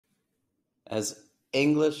Has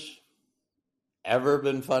English ever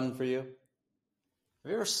been fun for you?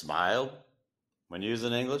 Have you ever smiled when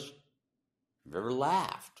using English? Have you ever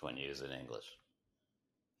laughed when using English?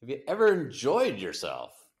 Have you ever enjoyed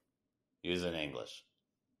yourself using English?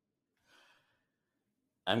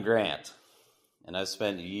 I'm Grant, and I've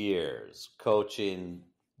spent years coaching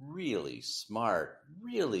really smart,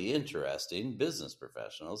 really interesting business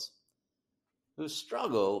professionals who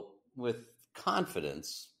struggle with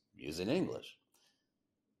confidence using English.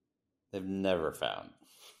 They've never found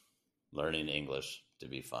learning English to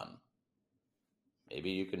be fun.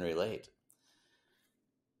 Maybe you can relate.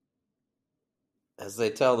 As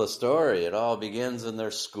they tell the story, it all begins in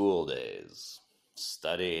their school days,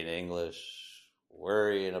 studying English,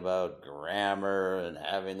 worrying about grammar and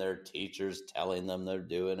having their teachers telling them they're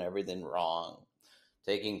doing everything wrong,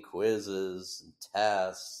 taking quizzes and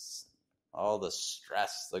tests, all the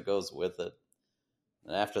stress that goes with it.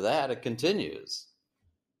 And after that, it continues.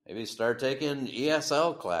 Maybe start taking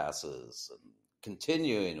ESL classes and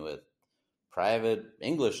continuing with private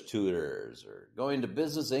English tutors or going to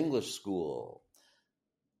business English school.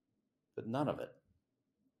 But none of it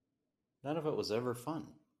was ever fun.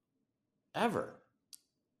 Ever.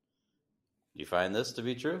 Do you find this to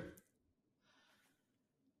be true?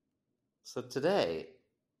 So today,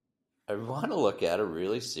 I want to look at a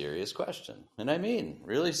really serious question. And I mean,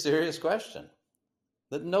 really serious question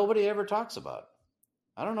that nobody ever talks about.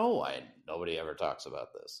 I don't know why nobody ever talks about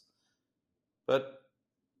this. But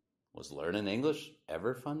was learning English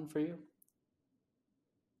ever fun for you?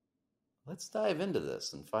 Let's dive into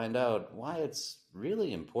this and find out why it's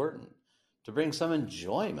really important to bring some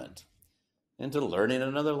enjoyment into learning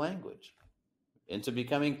another language, into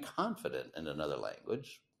becoming confident in another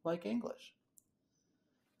language like English.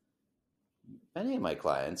 Many of my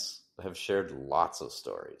clients have shared lots of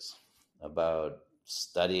stories about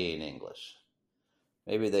studying English.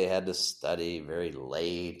 Maybe they had to study very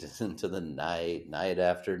late into the night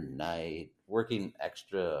after night, working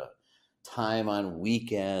extra time on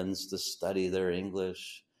weekends to study their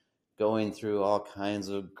English, going through all kinds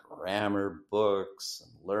of grammar books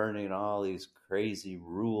and learning all these crazy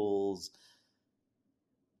rules.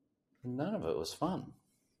 None of it was fun.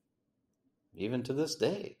 Even to this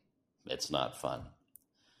day, it's not fun.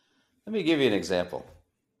 Let me give you an example.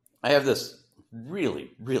 I have this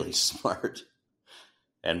really, really smart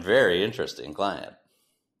and very interesting client.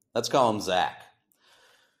 Let's call him Zach.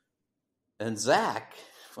 And Zach,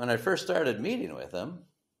 when I first started meeting with him,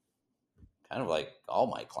 kind of like all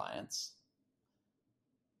my clients,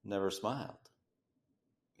 never smiled.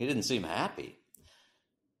 He didn't seem happy.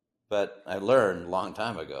 But I learned a long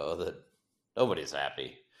time ago that nobody's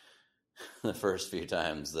happy the first few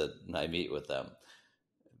times that I meet with them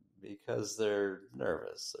because they're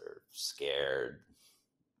nervous, they're scared,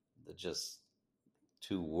 they're just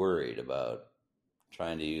too worried about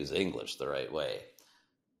trying to use English the right way,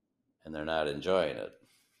 and they're not enjoying it.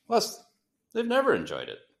 Plus, they've never enjoyed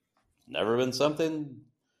it. Never been something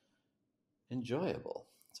enjoyable.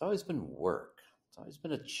 It's always been work. It's always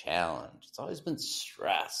been a challenge. It's always been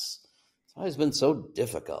stress. It's always been so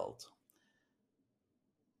difficult.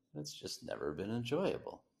 It's just never been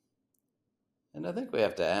enjoyable. And I think we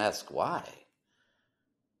have to ask why.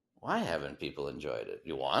 Why haven't people enjoyed it?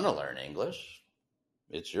 You want to learn English.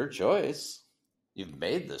 It's your choice. You've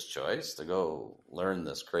made this choice to go learn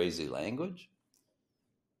this crazy language.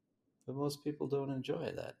 But most people don't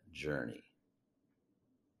enjoy that journey.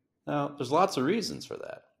 Now, there's lots of reasons for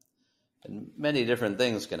that. And many different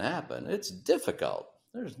things can happen. It's difficult.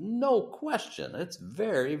 There's no question. It's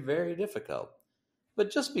very, very difficult. But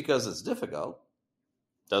just because it's difficult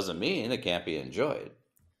doesn't mean it can't be enjoyed.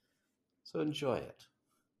 So enjoy it.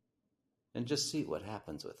 And just see what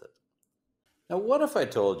happens with it. Now, what if I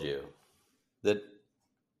told you that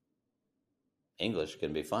English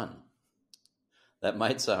can be fun? That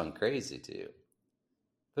might sound crazy to you,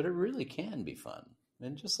 but it really can be fun.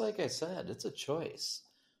 And just like I said, it's a choice.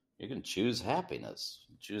 You can choose happiness.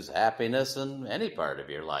 Choose happiness in any part of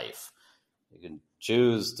your life. You can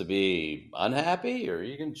choose to be unhappy, or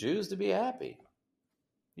you can choose to be happy.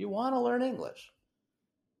 You want to learn English.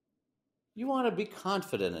 You want to be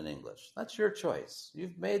confident in English. That's your choice.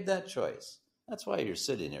 You've made that choice. That's why you're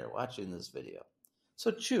sitting here watching this video.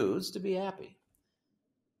 So choose to be happy.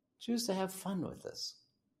 Choose to have fun with this.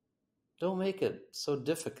 Don't make it so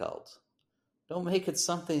difficult. Don't make it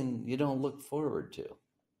something you don't look forward to.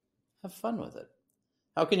 Have fun with it.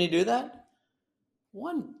 How can you do that?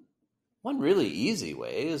 One really easy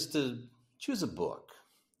way is to choose a book.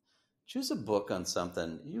 Choose a book on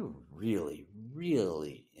something you really,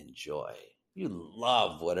 really enjoy. You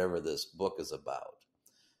love whatever this book is about.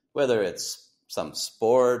 Whether it's some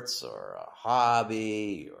sports or a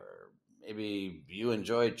hobby, or maybe you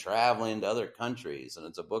enjoy traveling to other countries and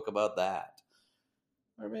it's a book about that.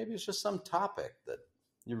 Or maybe it's just some topic that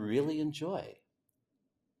you really enjoy.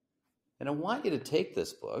 And I want you to take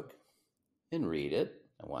this book and read it.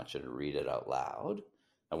 I want you to read it out loud.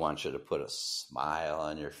 I want you to put a smile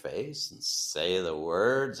on your face and say the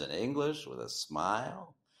words in English with a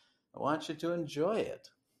smile. I want you to enjoy it.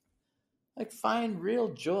 Like, find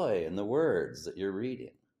real joy in the words that you're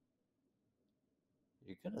reading.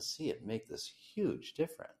 You're going to see it make this huge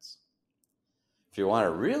difference. If you want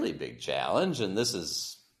a really big challenge, and this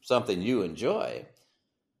is something you enjoy,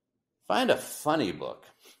 find a funny book.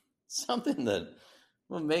 Something that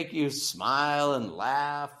will make you smile and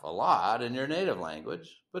laugh a lot in your native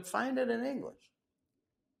language, but find it in English.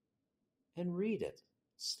 And read it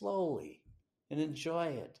slowly and enjoy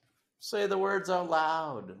it. Say the words out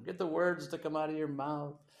loud and get the words to come out of your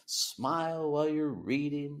mouth. Smile while you're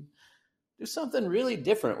reading. Do something really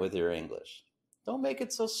different with your English. Don't make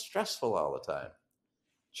it so stressful all the time.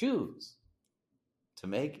 Choose to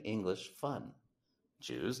make English fun.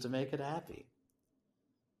 Choose to make it happy.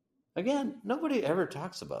 Again, nobody ever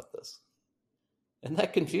talks about this. And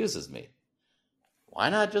that confuses me. Why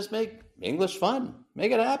not just make English fun?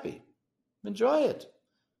 Make it happy. Enjoy it.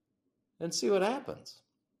 And see what happens.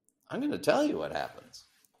 I'm going to tell you what happens.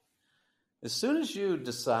 As soon as you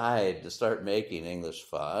decide to start making English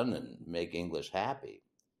fun and make English happy,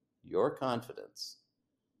 your confidence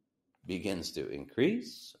begins to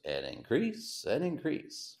increase and increase and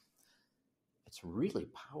increase. It's really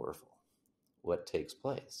powerful what takes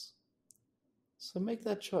place. So make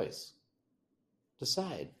that choice.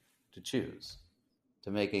 Decide to choose to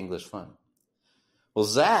make English fun. Well,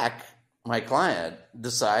 Zach, my client,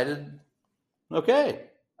 decided, okay,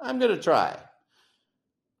 I'm going to try.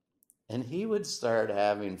 And he would start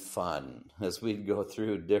having fun as we'd go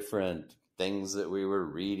through different things that we were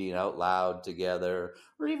reading out loud together,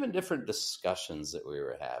 or even different discussions that we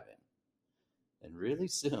were having. And really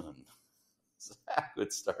soon, Zach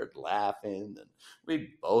would start laughing, and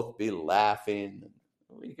we'd both be laughing. And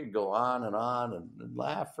we could go on and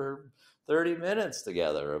laugh for 30 minutes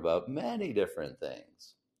together about many different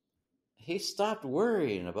things. He stopped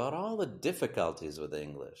worrying about all the difficulties with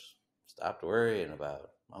English, stopped worrying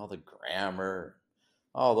about all the grammar,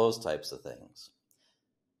 all those types of things.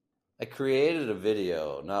 I created a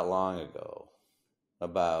video not long ago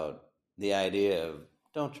about the idea of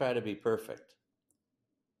don't try to be perfect.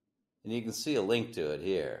 And you can see a link to it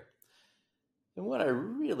here. And what I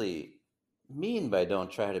really mean by don't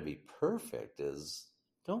try to be perfect is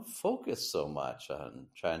don't focus so much on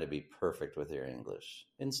trying to be perfect with your English.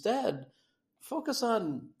 Instead, focus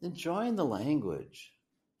on enjoying the language.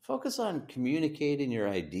 Focus on communicating your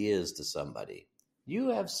ideas to somebody. You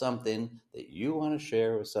have something that you want to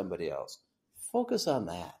share with somebody else. Focus on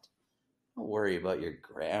that. Don't worry about your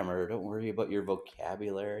grammar. Don't worry about your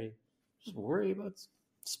vocabulary. Just worry about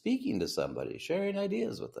speaking to somebody, sharing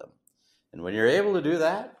ideas with them. And when you're able to do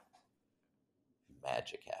that,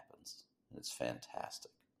 magic happens. It's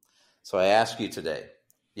fantastic. So I ask you today,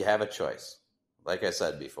 you have a choice. Like I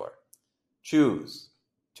said before, choose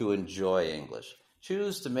to enjoy English.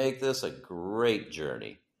 Choose to make this a great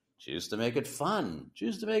journey. Choose to make it fun.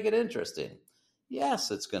 Choose to make it interesting.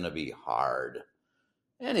 Yes, it's going to be hard.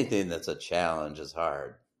 Anything that's a challenge is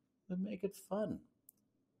hard. But make it fun.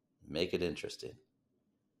 Make it interesting.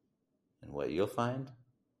 And what you'll find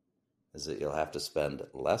is that you'll have to spend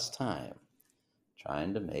less time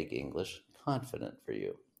trying to make English confident for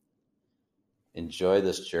you. Enjoy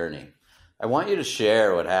this journey. I want you to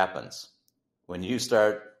share what happens when you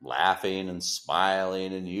start laughing and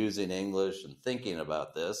smiling and using English and thinking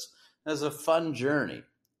about this as a fun journey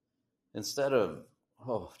instead of,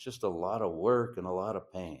 just a lot of work and a lot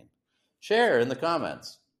of pain. Share in the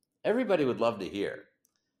comments. Everybody would love to hear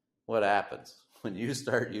what happens when you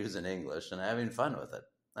start using English and having fun with it,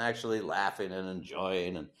 actually laughing and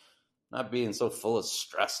enjoying and not being so full of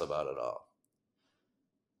stress about it all.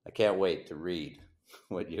 I can't wait to read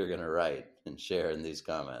what you're going to write and share in these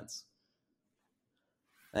comments.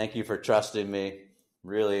 Thank you for trusting me.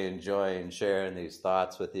 Really enjoying sharing these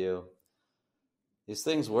thoughts with you. These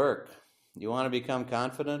things work. You want to become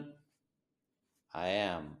confident? I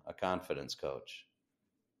am a confidence coach.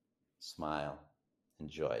 Smile.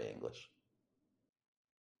 Enjoy English.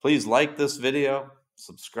 Please like this video,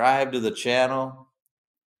 subscribe to the channel,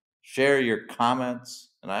 share your comments,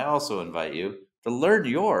 and I also invite you to learn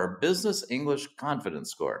your Business English Confidence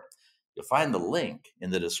Score. You'll find the link in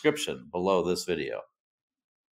the description below this video.